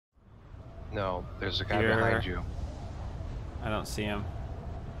No, there's a guy behind you. I don't see him.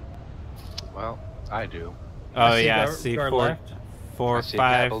 Well, I do. Oh yeah, I see four, I see a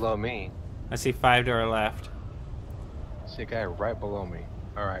guy below me. I see 5 to our left. I see a guy right below me.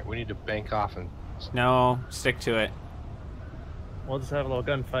 Alright, we need to bank off and... No, stick to it. We'll just have a little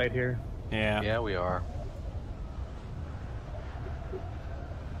gunfight here. Yeah. Yeah, we are.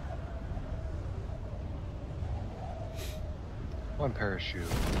 One parachute.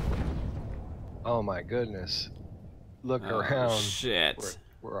 Oh my goodness. Look around. Shit.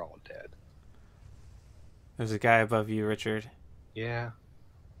 We're all dead. There's a guy above you, Richard. Yeah.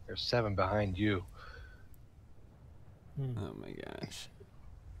 There's 7 behind you. Oh my gosh.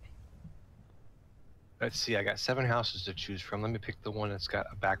 Let's see, I got 7 houses to choose from. Let me pick the one that's got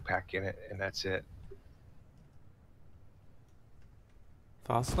a backpack in it, and that's it.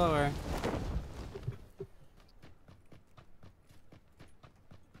 Fall slower.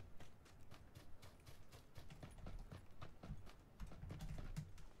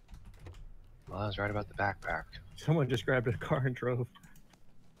 Well, I was right about the backpack. Someone just grabbed a car and drove.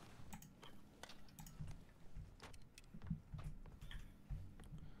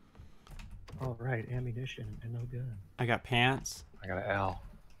 All right, ammunition and no gun. I got pants. I got an L.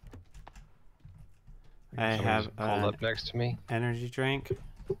 I have pulled up next to me. Energy drink.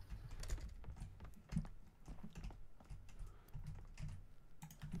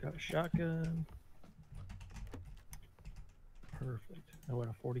 Got a shotgun. Perfect. I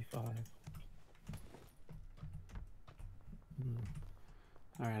went a 45.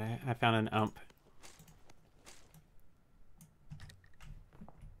 All right, I found an ump.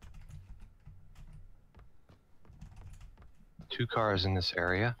 Two cars in this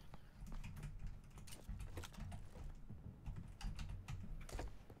area.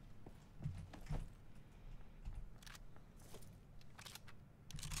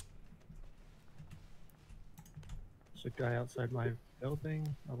 There's a guy outside my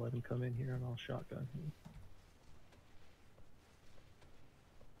building. I'll let him come in here and I'll shotgun him.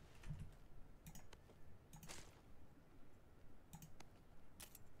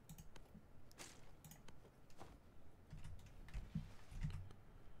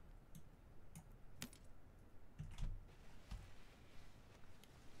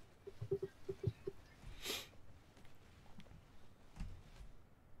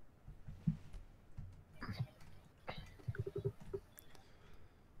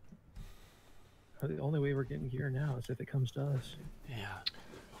 The only way we're getting gear now is if it comes to us. Yeah.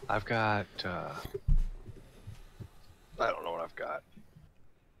 I've got, I don't know what I've got.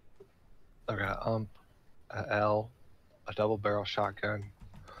 I've got an ump, a L, a double barrel shotgun,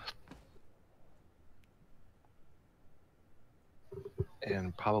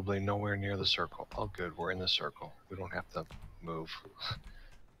 and probably nowhere near the circle. Oh good, we're in the circle. We don't have to move.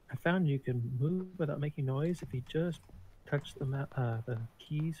 I found you can move without making noise if you just touch the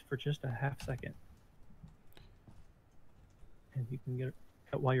keys for just a half second. And you can get it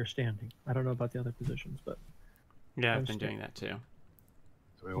while you're standing. I don't know about the other positions, but... Yeah, I've been doing that too.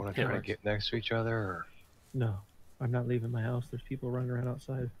 Do we want to try to get next to each other, or...? No, I'm not leaving my house. There's people running around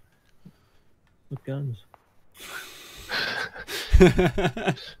outside with guns.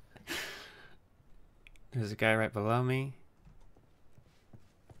 There's a guy right below me.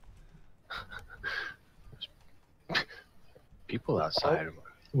 People outside.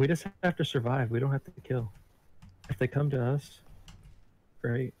 We just have to survive. We don't have to kill. If they come to us,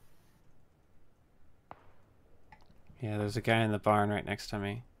 great. Yeah, there's a guy in the barn right next to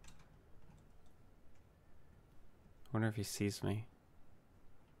me. I wonder if he sees me.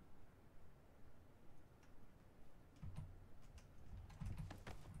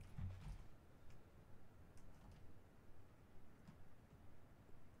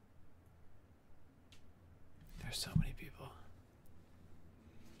 There's so many people.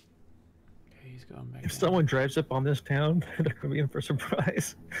 Okay, he's going back. If someone drives up on this town, they're going to be in for a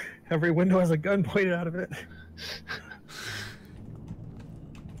surprise. Every window has a gun pointed out of it.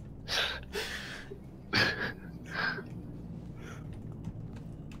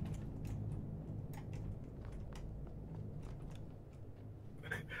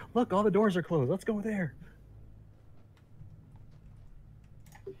 Look, all the doors are closed. Let's go there.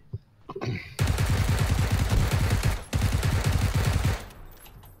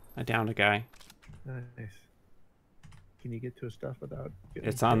 I downed a guy. Nice. Can you get to his stuff without getting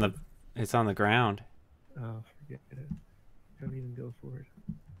It's on the ground. Oh, forget it. Don't even go for it.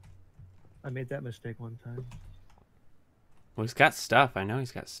 I made that mistake one time. Well, he's got stuff. I know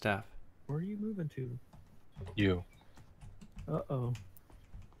he's got stuff. Where are you moving to? You. Uh-oh.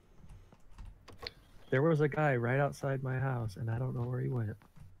 There was a guy right outside my house, and I don't know where he went.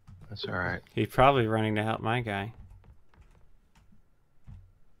 That's all right. He's probably running to help my guy.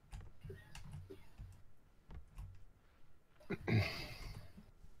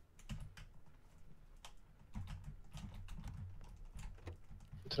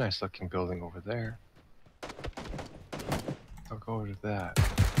 It's a nice looking building over there. I'll go over to that.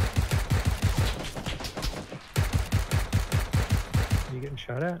 You getting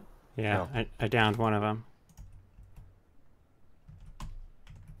shot at? Yeah, No. I downed one of them.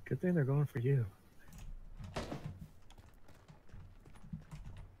 Good thing they're going for you.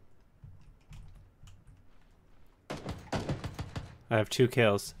 I have 2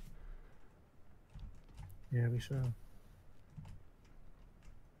 kills. Yeah, we saw.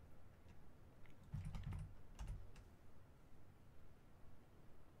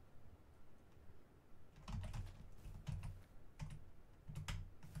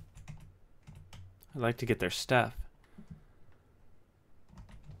 I'd like to get their stuff.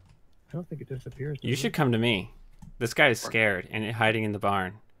 I don't think it disappears. You does should it? come to me. This guy is scared and hiding in the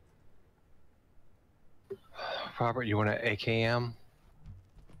barn. Robert, you want an AKM?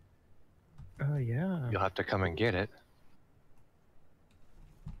 Yeah. You'll have to come and get it.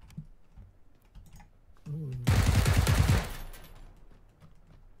 Ooh.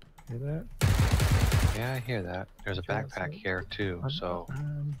 Hear that? Yeah, I hear that. There's a Sure, backpack outside. here too, so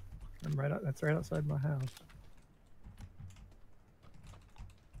I'm right out. That's right outside my house.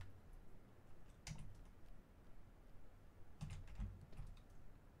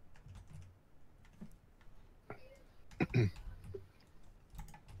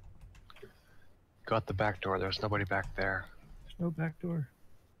 go out the back door. There's nobody back there. There's no back door.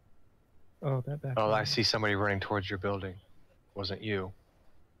 Oh, that back Oh, door. I see somebody running towards your building. Wasn't you?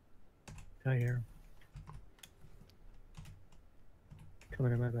 I hear him.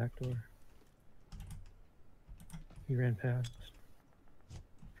 Coming in my back door. He ran past.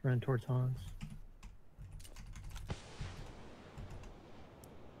 Ran towards Hans.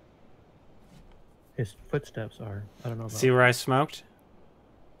 His footsteps are. I don't know about. See where I smoked?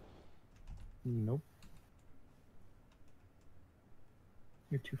 Nope.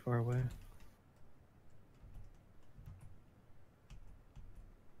 You're too far away.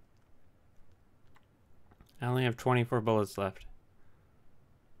 I only have 24 bullets left.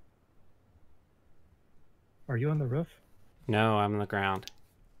 Are you on the roof? No, I'm on the ground.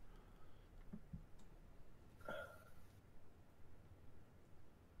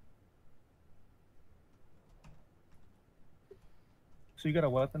 So you got a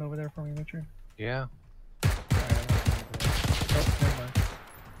weapon over there for me, Richard? Yeah. Oh, never mind.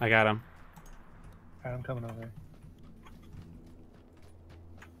 I got him. Alright, I'm coming over.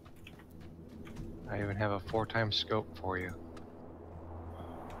 I even have a 4x scope for you.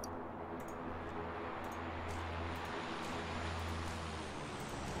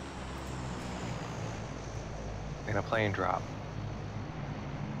 And a plane drop.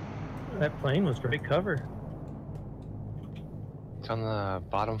 That plane was great cover. It's on the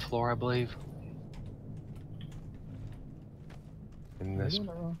bottom floor, I believe. In Are this, you on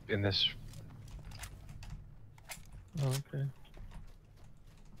the wrong- in this. Oh, okay.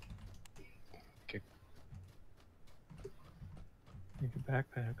 Okay. Make a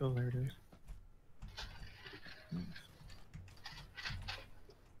backpack. Oh, there it is. Nice.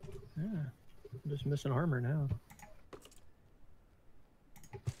 Yeah. I'm just missing armor now.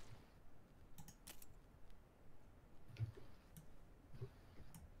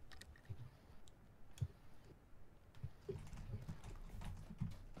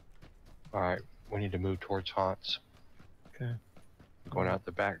 All right, we need to move towards Hans. Okay. Going out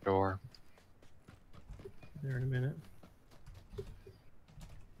the back door. There in a minute.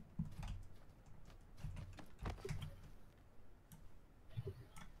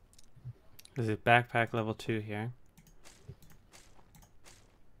 There's a backpack level 2 here.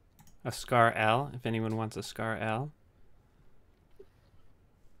 A Scar L, if anyone wants a Scar L.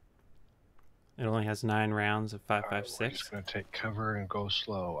 It only has 9 rounds of All right, we're 5.56. just gonna take cover and go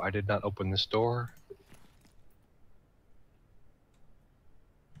slow. I did not open this door.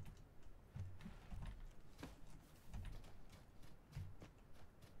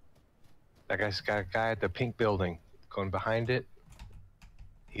 That guy's got a guy at the pink building. Going behind it.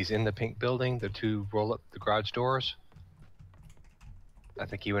 He's in the pink building. The 2 roll up the garage doors. I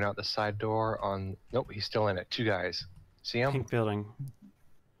think he went out the side door on. Nope, he's still in it. 2 guys. See him? Pink building.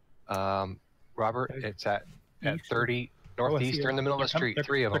 Robert, it's at East. 30 Oh, I see northeast. it. They're in the middle of the street.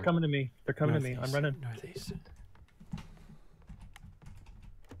 3 of They're them. coming to me. They're coming to me. I'm Northeast, running. Northeast.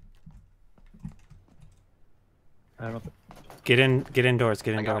 I don't know. Get in. Get indoors.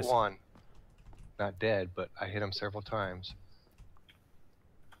 Get I got indoors. 1. Not dead, but I hit him several times.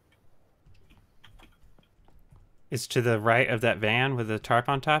 It's to the right of that van with the tarp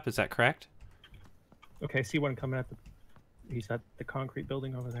on top. Is that correct? Okay, I see one coming at the. He's at the concrete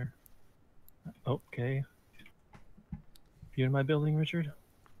building over there. Okay. You in my building, Richard?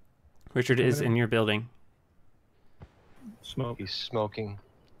 Richard is in your building. Smoke. He's smoking.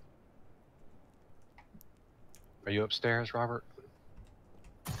 Are you upstairs, Robert?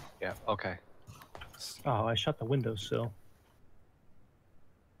 Yeah, okay. Oh, I shut the windowsill.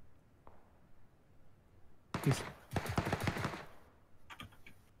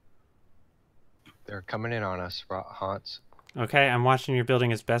 They're coming in on us, Hans. Okay, I'm watching your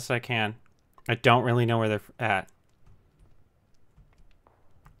building as best I can. I don't really know where they're at.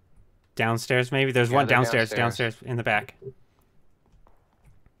 Downstairs, maybe? There's one downstairs in the back.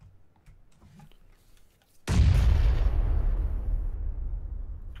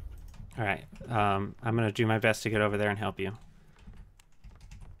 All right, I'm going to do my best to get over there and help you.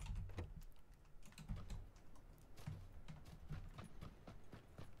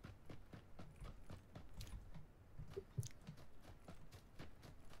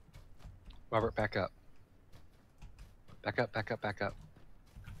 Robert, back up. Back up, back up, back up.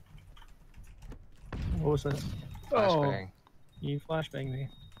 What was that? Flashbang. Oh, you flashbanged me.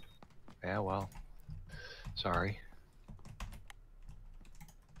 Yeah, well. Sorry.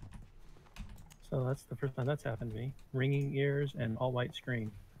 So that's the first time that's happened to me. Ringing ears and all white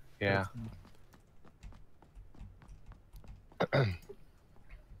screen. Yeah. They're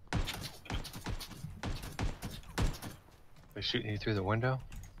shooting you through the window?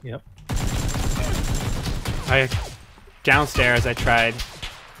 Yep. Downstairs, I tried.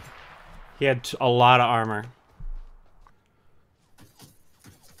 He had a lot of armor.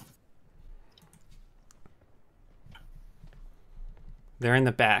 They're in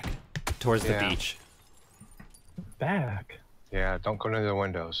the back, towards the beach. Back? Yeah, don't go near the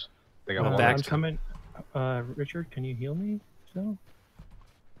windows. They got one back. I'm coming. Richard, can you heal me still?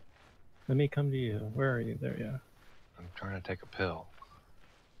 Let me come to you. Where are you? There, yeah. I'm trying to take a pill.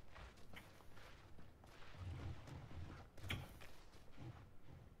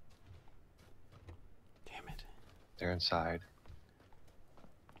 Damn it. They're inside.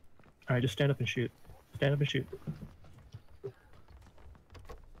 Alright, just stand up and shoot. Stand up and shoot.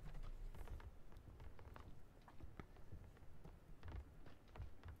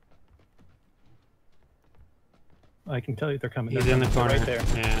 I can tell you they're coming. He's They're in the coming. corner. They're right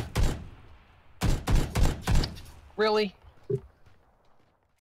there. Yeah. Really?